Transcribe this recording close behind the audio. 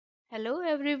Hello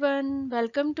everyone,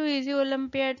 welcome to Easy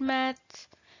Olympiad Maths.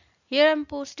 Here I am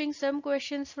posting some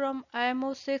questions from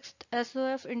IMO 6th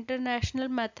SOF International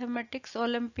Mathematics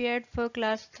Olympiad for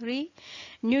class 3.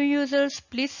 New users,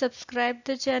 please subscribe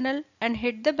the channel and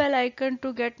hit the bell icon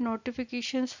to get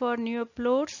notifications for new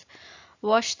uploads.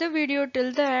 Watch the video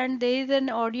till the end. There is an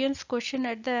audience question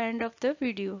at the end of the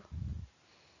video.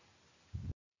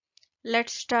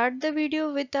 Let's start the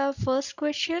video with our first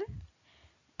question.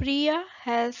 Priya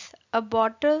has a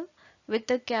bottle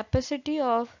with a capacity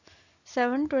of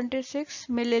 726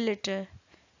 milliliter.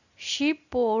 She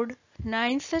poured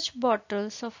 9 such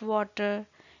bottles of water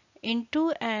into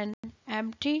an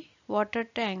empty water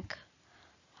tank.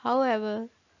 However,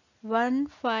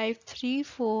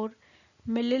 1534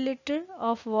 milliliter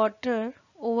of water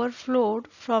overflowed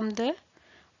from the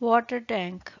water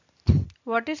tank.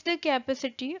 What is the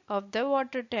capacity of the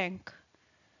water tank?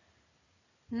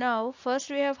 Now, first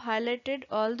we have highlighted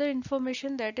all the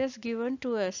information that is given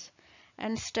to us,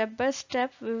 and step by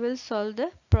step we will solve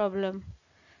the problem.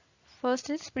 First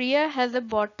is Priya has a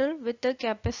bottle with a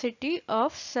capacity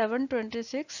of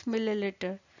 726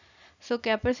 milliliter. So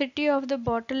capacity of the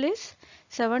bottle is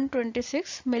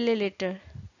 726 milliliter.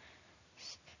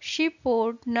 She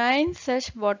poured 9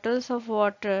 such bottles of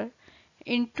water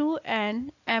into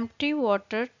an empty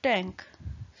water tank.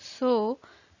 So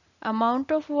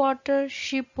amount of water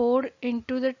she poured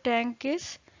into the tank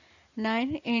is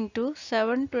 9 into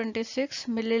 726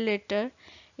 milliliter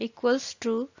equals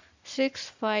to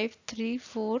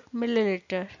 6534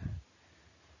 milliliter.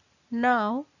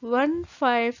 Now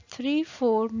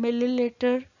 1534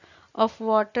 milliliter of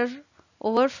water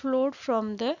overflowed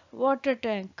from the water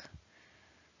tank.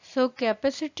 So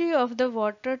capacity of the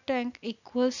water tank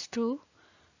equals to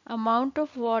amount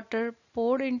of water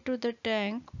poured into the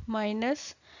tank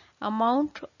minus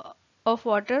amount of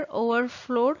water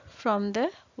overflowed from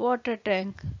the water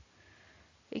tank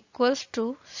equals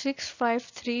to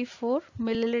 6534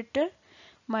 milliliter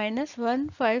minus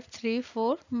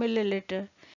 1534 milliliter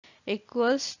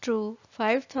equals to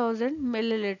 5000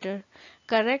 milliliter.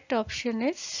 Correct option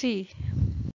is C.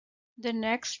 The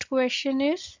next question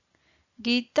is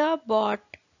Geeta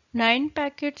bought 9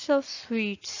 packets of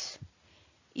sweets.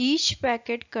 Each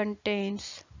packet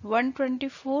contains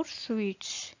 124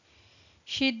 sweets.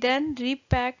 She then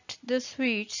repacked the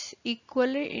sweets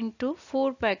equally into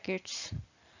 4 packets.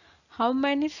 How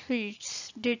many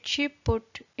sweets did she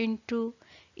put into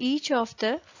each of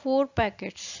the 4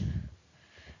 packets?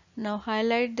 Now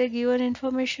highlight the given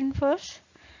information first.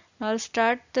 Now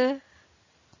start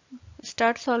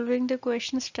solving the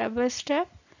question step by step.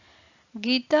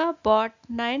 Geeta bought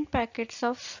 9 packets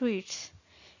of sweets.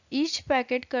 Each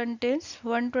packet contains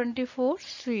 124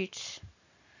 sweets.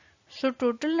 So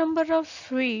total number of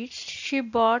sweets she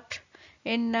bought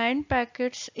in 9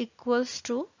 packets equals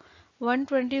to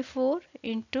 124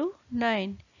 into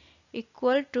 9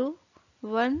 equal to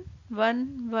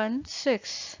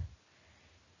 1116.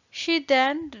 She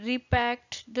then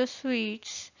repacked the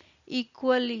sweets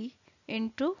equally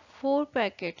into 4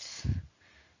 packets.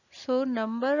 So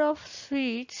number of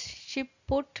sweets she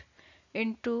put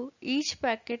into each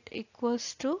packet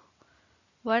equals to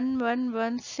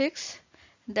 1116.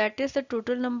 That is the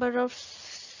total number of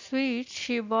sweets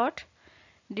she bought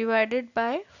divided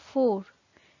by 4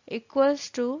 equals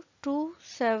to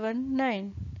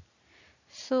 279.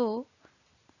 So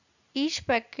each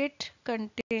packet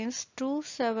contains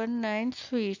 279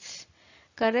 sweets.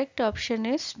 Correct option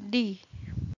is D.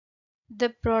 The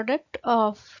product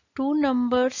of two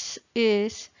numbers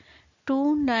is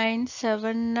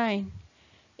 2979.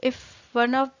 If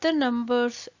one of the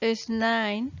numbers is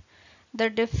 9, the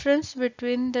difference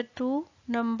between the two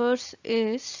numbers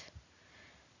is.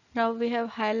 Now we have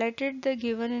highlighted the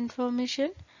given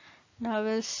information. Now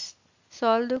we'll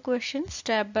solve the question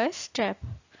step by step.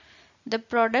 The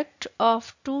product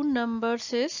of two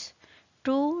numbers is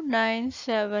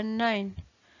 2979.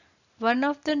 One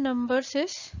of the numbers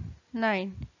is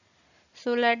 9.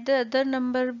 So let the other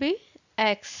number be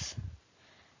x.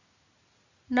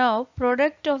 Now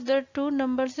product of the two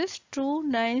numbers is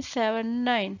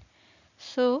 2979.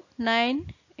 So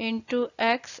 9 into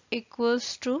x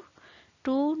equals to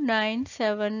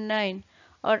 2979,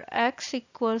 or x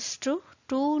equals to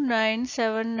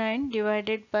 2979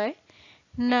 divided by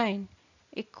 9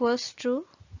 equals to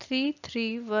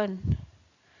 331.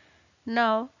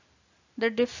 Now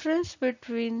the difference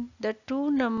between the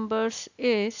two numbers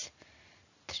is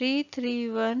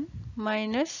 331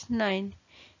 minus 9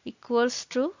 equals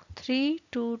to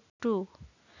 322.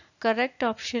 Correct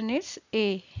option is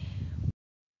A.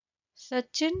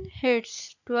 Sachin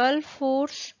hits 12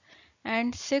 fours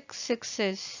and 6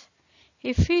 sixes.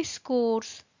 If he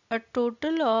scores a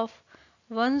total of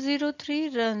 103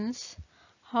 runs,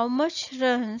 how much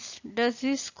runs does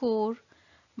he score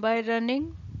by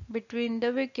running between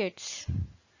the wickets?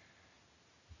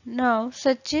 Now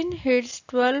Sachin hits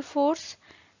 12 fours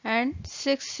and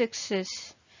 6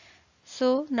 sixes.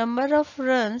 So number of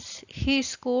runs he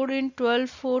scored in 12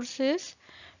 fours is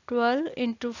 12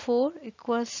 into 4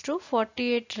 equals to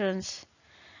 48 runs.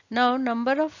 Now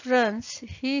number of runs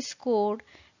he scored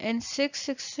in 6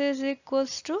 sixes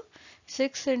equals to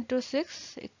 6 into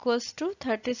 6 equals to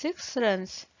 36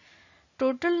 runs.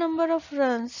 Total number of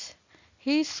runs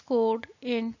he scored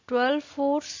in 12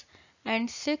 fours and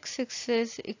 6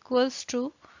 sixes equals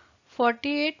to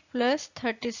 48 plus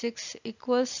 36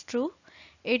 equals to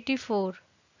 84.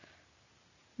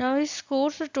 Now he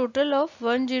scores a total of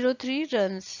 103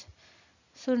 runs.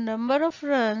 So number of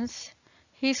runs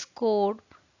he scored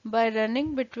by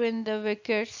running between the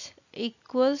wickets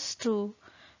equals to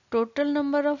total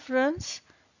number of runs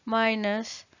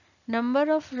minus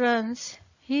number of runs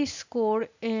he scored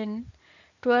in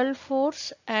 12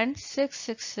 fours and 6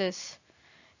 sixes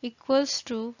equals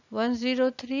to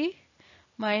 103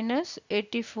 minus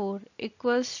 84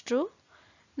 equals to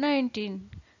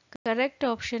 19. Correct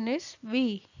option is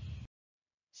B.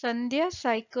 Sandhya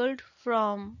cycled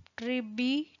from tree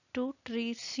B to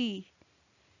tree C.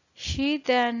 She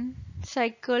then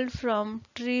cycled from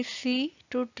tree C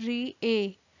to tree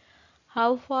A.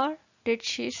 How far did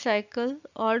she cycle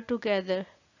altogether?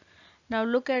 Now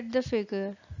look at the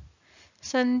figure.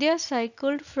 Sandhya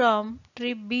cycled from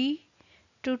tree B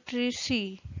to tree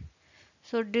C.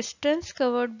 So distance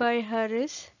covered by her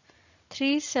is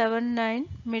 379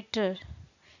 meter.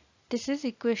 This is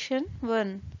equation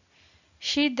 1.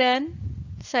 She then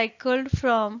cycled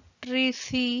from tree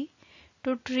C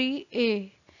to tree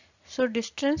A. So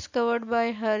distance covered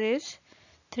by her is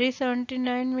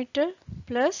 379 meter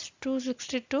plus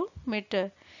 262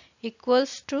 meter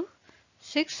equals to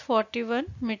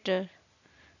 641 meter.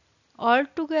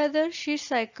 Altogether she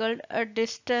cycled a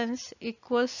distance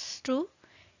equals to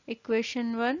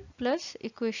equation 1 plus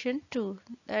equation 2,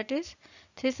 that is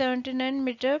 379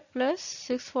 meter plus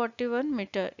 641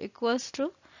 meter equals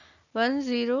to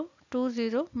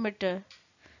 1020 meter.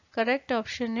 Correct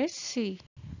option is C.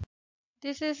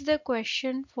 This is the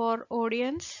question for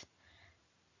audience.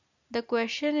 The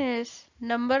question is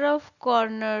number of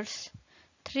corners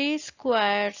 3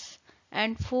 squares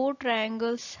and 4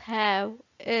 triangles have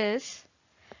is.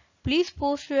 Please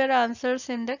post your answers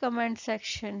in the comment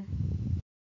section.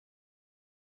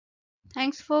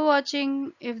 Thanks for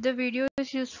watching. If the video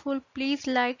is useful, please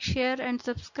like, share and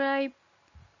subscribe.